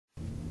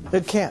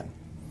It can.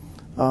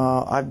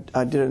 I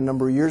did it a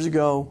number of years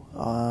ago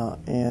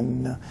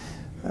in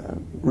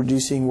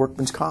reducing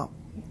workman's comp,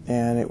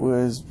 and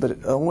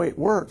but the way it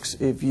works,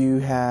 if you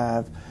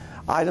have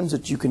items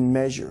that you can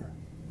measure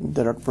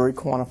that are very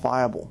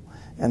quantifiable,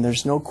 and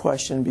there's no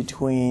question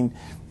between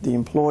the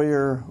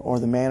employer or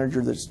the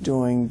manager that's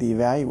doing the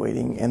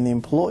evaluating and the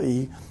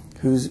employee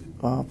who's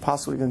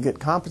possibly going to get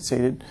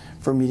compensated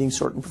for meeting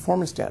certain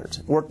performance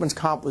standards. Workman's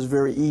comp was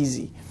very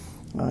easy.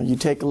 You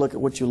take a look at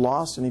what you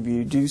lost, and if you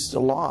reduce the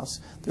loss,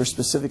 there's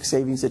specific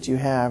savings that you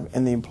have,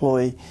 and the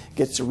employee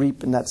gets to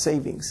reap in that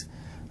savings.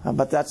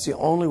 But that's the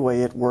only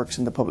way it works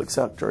in the public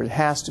sector. It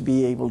has to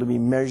be able to be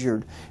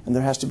measured, and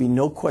there has to be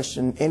no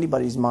question in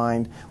anybody's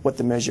mind what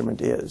the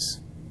measurement is.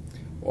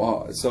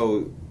 Well,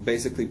 so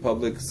basically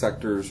public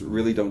sectors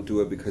really don't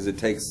do it because it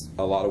takes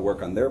a lot of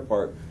work on their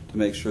part to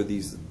make sure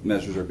these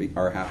measures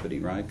are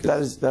happening, right?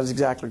 That is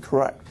exactly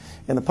correct.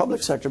 In the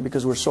public sector,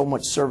 because we're so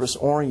much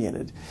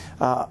service-oriented,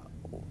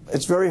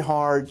 it's very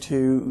hard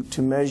to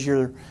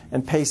measure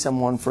and pay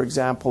someone, for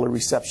example, a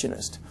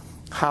receptionist.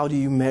 How do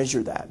you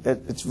measure that?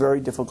 It's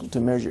very difficult to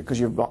measure because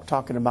you're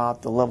talking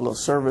about the level of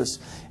service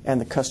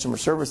and the customer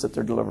service that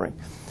they're delivering.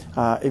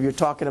 If you're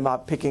talking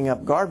about picking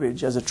up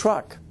garbage as a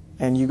truck,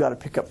 and you got to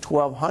pick up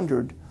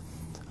 1,200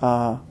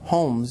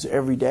 homes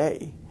every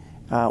day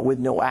with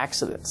no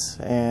accidents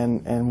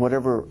and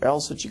whatever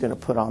else that you're going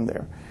to put on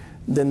there,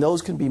 then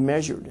those can be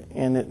measured.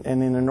 And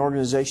in an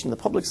organization, the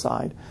public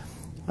side,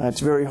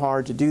 it's very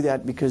hard to do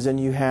that because then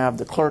you have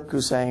the clerk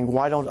who's saying,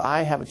 why don't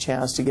I have a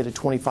chance to get a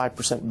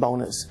 25%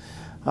 bonus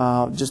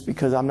just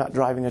because I'm not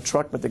driving a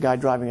truck, but the guy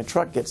driving a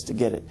truck gets to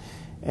get it.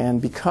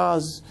 And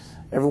because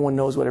everyone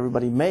knows what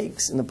everybody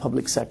makes in the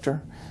public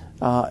sector,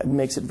 it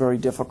makes it very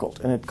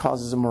difficult, and it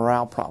causes a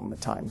morale problem at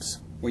times.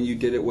 When you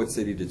did it, what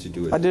city did you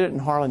do it? I did it in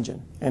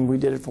Harlingen, and we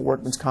did it for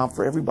workman's comp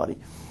for everybody.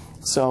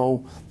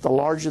 So the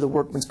larger the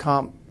workman's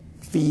comp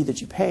fee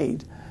that you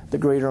paid, the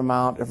greater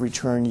amount of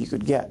return you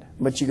could get.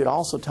 But you could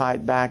also tie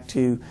it back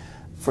to,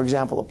 for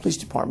example, the police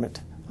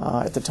department.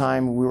 At the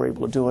time, we were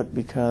able to do it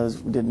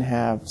because we didn't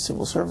have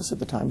civil service at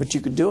the time. But you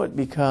could do it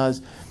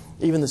because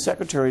even the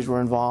secretaries were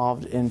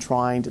involved in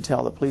trying to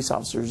tell the police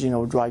officers, you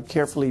know, drive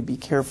carefully, be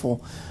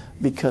careful,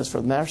 because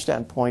from their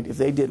standpoint, if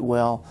they did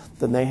well,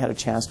 then they had a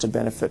chance to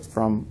benefit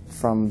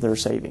from their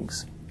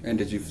savings. And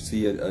did you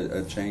see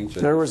a change?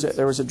 There was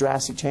a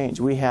drastic change.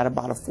 We had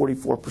about a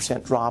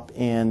 44% drop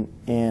in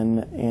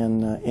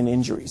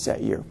injuries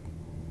that year.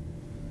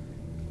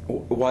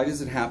 Why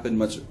does it happen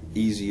much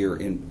easier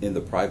in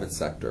the private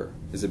sector?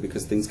 Is it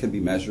because things can be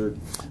measured?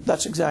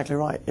 That's exactly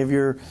right. If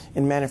you're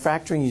in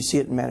manufacturing, you see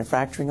it in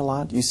manufacturing a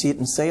lot. You see it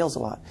in sales a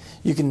lot.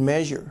 You can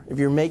measure. If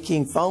you're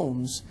making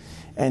phones,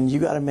 and you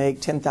got to make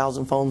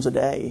 10,000 phones a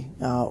day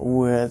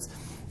with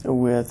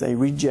a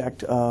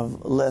reject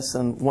of less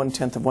than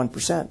 1/10 of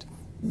 1%,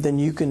 then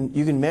you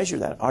can measure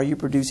that. Are you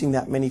producing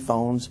that many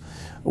phones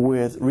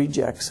with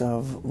rejects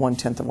of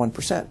 1/10 of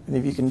 1%? And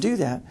if you can do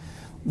that,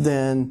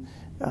 then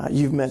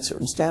you've met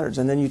certain standards.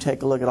 And then you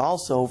take a look at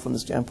also from the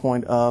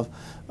standpoint of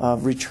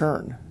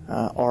return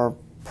or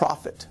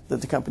profit that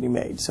the company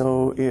made.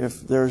 So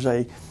if there's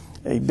a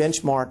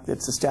benchmark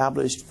that's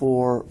established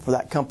for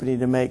that company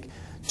to make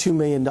 $2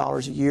 million a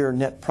year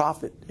net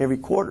profit every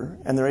quarter,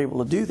 and they're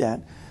able to do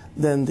that,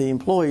 then the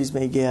employees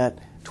may get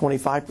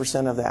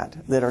 25% of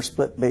that are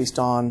split based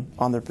on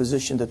their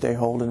position that they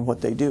hold and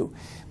what they do.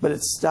 But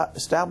it's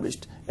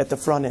established at the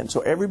front end, so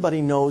everybody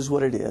knows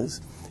what it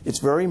is. It's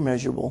very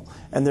measurable,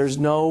 and there's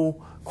no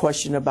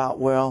question about,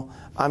 well,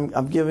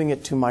 I'm giving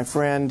it to my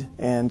friend,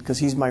 and because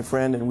he's my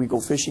friend and we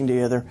go fishing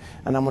together,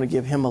 and I'm going to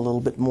give him a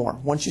little bit more.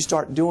 Once you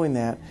start doing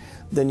that,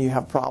 then you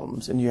have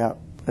problems, and you have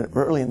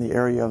really in the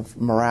area of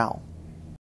morale.